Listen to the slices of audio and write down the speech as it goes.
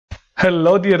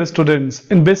Hello dear students,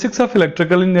 in basics of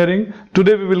electrical engineering,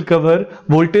 today we will cover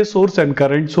voltage source and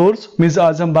current source। Means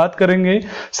आज हम बात करेंगे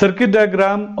circuit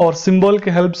diagram और symbol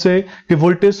के help से कि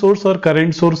वोल्टेज सोर्स और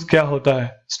करंट सोर्स क्या होता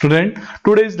है। Student,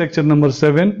 today is lecture number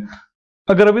 7।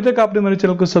 अगर अभी तक आपने मेरे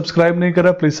चैनल को सब्सक्राइब नहीं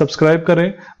करा, प्लीज सब्सक्राइब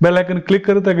करें, बेल आइकन क्लिक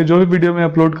करें ताकि जो भी वीडियो मैं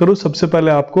अपलोड करूं सबसे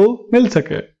पहले आपको मिल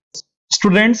सके।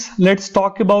 Students, let's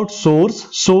talk about source.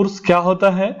 Source क्या होता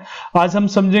है आज हम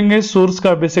समझेंगे। सोर्स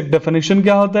का बेसिक डेफिनेशन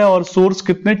क्या होता है और सोर्स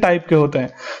कितने टाइप के होते हैं।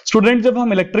 स्टूडेंट, जब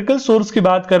हम इलेक्ट्रिकल सोर्स की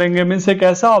बात करेंगे मींस एक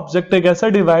ऐसा ऑब्जेक्ट, एक ऐसा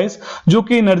डिवाइस जो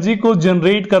कि एनर्जी को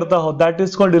जनरेट करता हो, that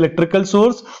is called electrical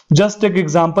source. Just एक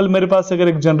एग्जांपल, मेरे पास अगर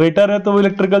एक जनरेटर है तो वो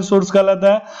इलेक्ट्रिकल सोर्स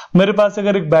कहलाता है। मेरे पास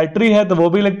अगर एक बैटरी है तो वो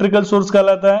भी इलेक्ट्रिकल सोर्स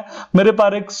कहलाता है। मेरे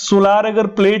पास एक सोलार अगर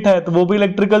प्लेट है तो वो भी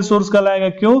इलेक्ट्रिकल सोर्स कहलाएगा।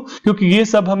 क्यों? क्योंकि ये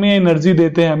सब हमें एनर्जी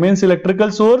देते हैं। मींस इलेक्ट्रिकल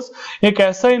सोर्स एक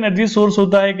ऐसा एनर्जी सोर्स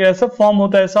होता है, एक ऐसा फॉर्म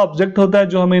होता है, ऐसा ऑब्जेक्ट होता है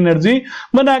जो हमें एनर्जी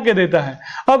बना के देता है।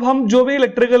 अब हम जो भी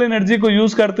इलेक्ट्रिकल एनर्जी को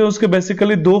यूज करते हैं उसके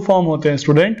बेसिकली दो फॉर्म होते हैं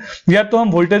स्टूडेंट। या तो हम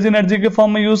वोल्टेज एनर्जी के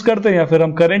फॉर्म में यूज करते हैं या फिर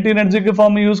हम करंट एनर्जी के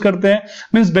फॉर्म में यूज करते हैं।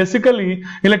 Means basically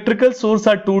electrical source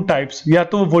are two types, या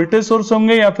तो वो वोल्टेज सोर्स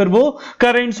होंगे या फिर वो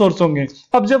करंट सोर्स होंगे।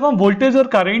 अब जब हम वोल्टेज और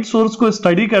करंट सोर्स को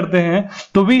स्टडी करते हैं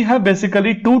तो we have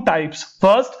basically two types.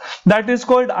 First that is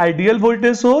called ideal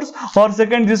voltage source और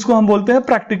सेकंड जिसको हम बोलते हैं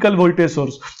practical voltage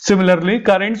source. Similarly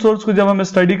current source को जब हम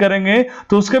स्टडी करेंगे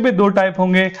तो उसके भी दो टाइप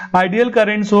होंगे, आइडियल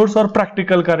करंट सोर्स और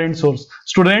practical current source.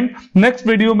 Student, next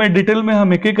video में डिटेल में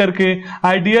हम एक एक करके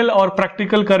आइडियल और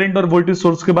प्रैक्टिकल करंट और वोल्टेज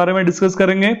सोर्स के बारे में डिस्कस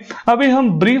करेंगे। अभी हम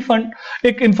ब्रीफ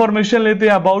एक इंफॉर्मेशन लेते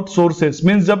हैं अबाउट सोर्सेस।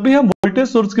 मींस जब भी हम वोल्टेज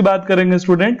सोर्स की बात करेंगे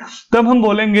स्टूडेंट तब हम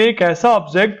बोलेंगे एक ऐसा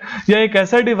ऑब्जेक्ट या एक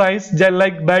ऐसा डिवाइस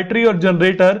लाइक बैटरी और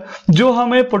जनरेटर जो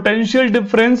हमें पोटेंशियल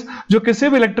डिफरेंस, जो किसी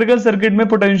भी इलेक्ट्रिकल सर्किट में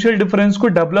पोटेंशियल डिफरेंस को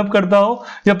डेवलप करता हो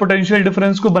या पोटेंशियल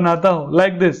डिफरेंस को बनाता हो,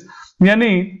 लाइक दिस। यानी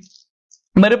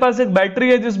मेरे पास एक बैटरी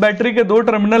है, जिस बैटरी के दो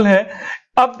टर्मिनल है।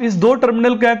 अब इस दो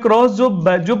टर्मिनल के अक्रॉस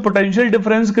जो पोटेंशियल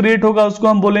डिफरेंस क्रिएट होगा उसको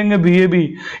हम बोलेंगे VAB।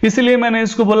 इसलिए मैंने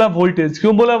इसको बोला वोल्टेज।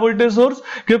 क्यों बोला वोल्टेज सोर्स?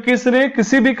 क्योंकि इसने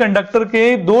किसी भी कंडक्टर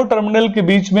के दो टर्मिनल के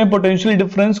बीच में पोटेंशियल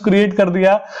डिफरेंस क्रिएट कर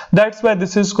दिया। That's why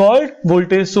this is called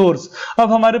voltage source.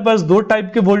 अब हमारे पास दो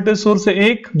टाइप के वोल्टेज सोर्स है,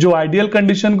 एक जो आइडियल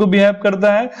कंडीशन को बिहेव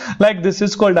करता है, like this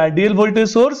is called ideal voltage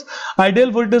source.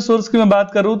 Ideal voltage source की मैं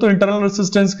बात करूं तो इंटरनल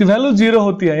रेजिस्टेंस की वैल्यू 0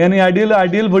 होती है। यानी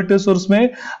आइडियल वोल्टेज सोर्स में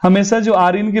हमेशा जो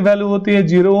Rin की वैल्यू होती है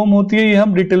 0 ओम होती है। ये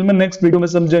हम डिटेल में नेक्स्ट वीडियो में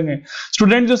समझेंगे।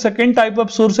 स्टूडेंट, जो सेकंड टाइप ऑफ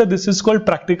सोर्स है this is called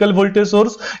practical voltage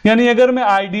source. यानी अगर मैं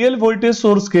आइडियल वोल्टेज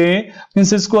सोर्स के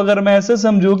मींस इसको अगर मैं ऐसे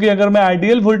समझूं कि अगर मैं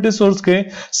आइडियल वोल्टेज सोर्स के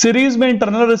सीरीज में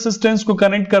इंटरनल रेजिस्टेंस को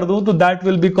कनेक्ट कर दूं तो that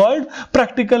will be called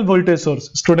practical voltage source.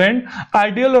 Student,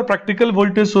 ideal और प्रैक्टिकल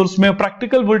वोल्टेज सोर्स में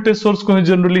प्रैक्टिकल वोल्टेज सोर्स को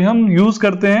जनरली हम यूज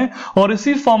करते हैं और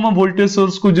इसी फॉर्म ऑफ वोल्टेज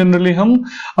सोर्स को जनरली हम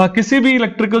किसी भी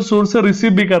इलेक्ट्रिकल सोर्स से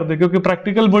रिसीव भी करते हैं, क्योंकि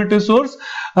practical voltage source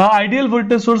ideal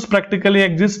voltage source practically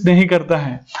exist नहीं करता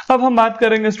है। अब हम बात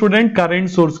करेंगे स्टूडेंट करंट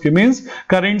सोर्स की। मींस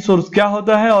करंट सोर्स क्या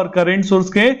होता है और करंट सोर्स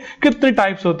के कितने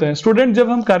टाइप्स होते हैं। स्टूडेंट, जब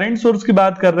हम करंट सोर्स की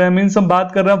बात कर रहे हैं मींस हम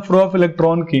बात कर रहे हैं फ्लो ऑफ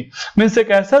इलेक्ट्रॉन की। मींस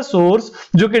एक ऐसा सोर्स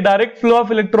जो कि डायरेक्ट फ्लो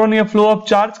ऑफ इलेक्ट्रॉन या फ्लो ऑफ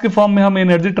चार्ज के फॉर्म में हमें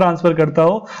एनर्जी ट्रांसफर करता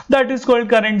हो, that is called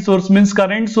current source. Means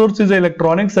current source is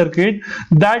electronic circuit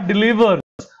that deliver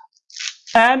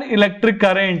an electric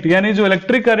current, यानी जो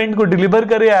इलेक्ट्रिक करंट को डिलीवर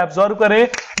करे, एब्सॉर्ब करे,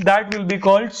 that will be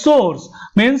called source.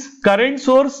 Means current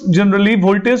source generally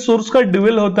voltage source का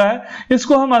dual होता है।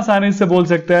 इसको हम आसानी से बोल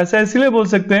सकते हैं। ऐसा इसलिए बोल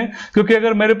सकते हैं क्योंकि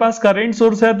अगर मेरे पास करंट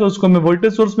सोर्स है तो उसको मैं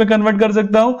वोल्टेज सोर्स में कन्वर्ट कर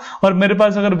सकता हूं और मेरे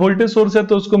पास अगर वोल्टेज सोर्स है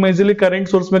तो उसको मैं इजीली करंट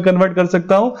सोर्स में कन्वर्ट कर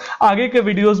सकता हूं। आगे के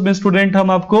वीडियोस में स्टूडेंट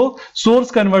हम आपको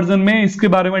सोर्स कन्वर्जन में इसके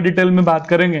बारे में डिटेल में बात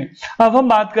करेंगे। अब हम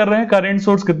बात कर रहे हैं करंट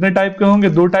सोर्स कितने टाइप के होंगे।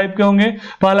 दो टाइप के होंगे,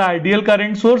 पहला आइडियल करंट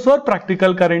सोर्स और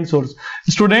practical current source.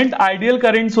 Student, ideal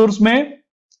current source में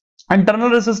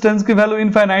इंटरनल रेजिस्टेंस की वैल्यू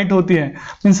इनफाइनाइट होती है।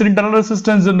 Means internal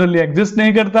resistance generally exist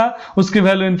नहीं करता, उसकी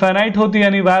वैल्यू इनफाइनाइट होती है,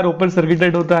 यानी वायर ओपन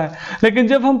सर्किटेड होता है। लेकिन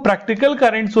जब हम प्रैक्टिकल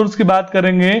करंट सोर्स की बात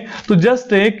करेंगे तो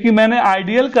जस्ट एक कि मैंने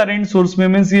आइडियल करंट सोर्स में,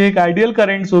 मींस ये एक आइडियल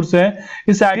करंट सोर्स है,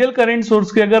 इस आइडियल करंट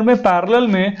सोर्स के अगर मैं पैरेलल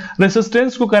में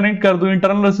रेजिस्टेंस को कनेक्ट कर दूं,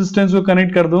 इंटरनल रेजिस्टेंस को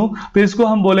कनेक्ट कर दूं तो इसको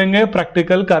हम बोलेंगे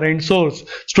प्रैक्टिकल करंट सोर्स।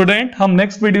 स्टूडेंट, हम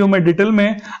नेक्स्ट वीडियो में डिटेल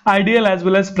में ideal age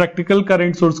well as practical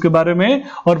current source के बारे में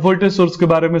और वोल्टेज सोर्स के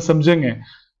बारे में समझेंगे।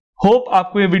 होप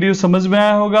आपको ये वीडियो समझ में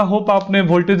आया होगा। होप आपने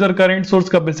वोल्टेज और करंट सोर्स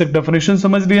का बेसिक डेफिनेशन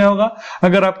समझ लिया होगा।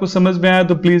 अगर आपको समझ में आया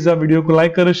तो प्लीज आप वीडियो को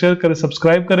लाइक करें, शेयर करें,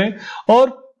 सब्सक्राइब करें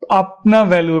और अपना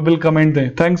वैल्यूएबल कमेंट दें।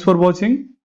 Thanks for watching.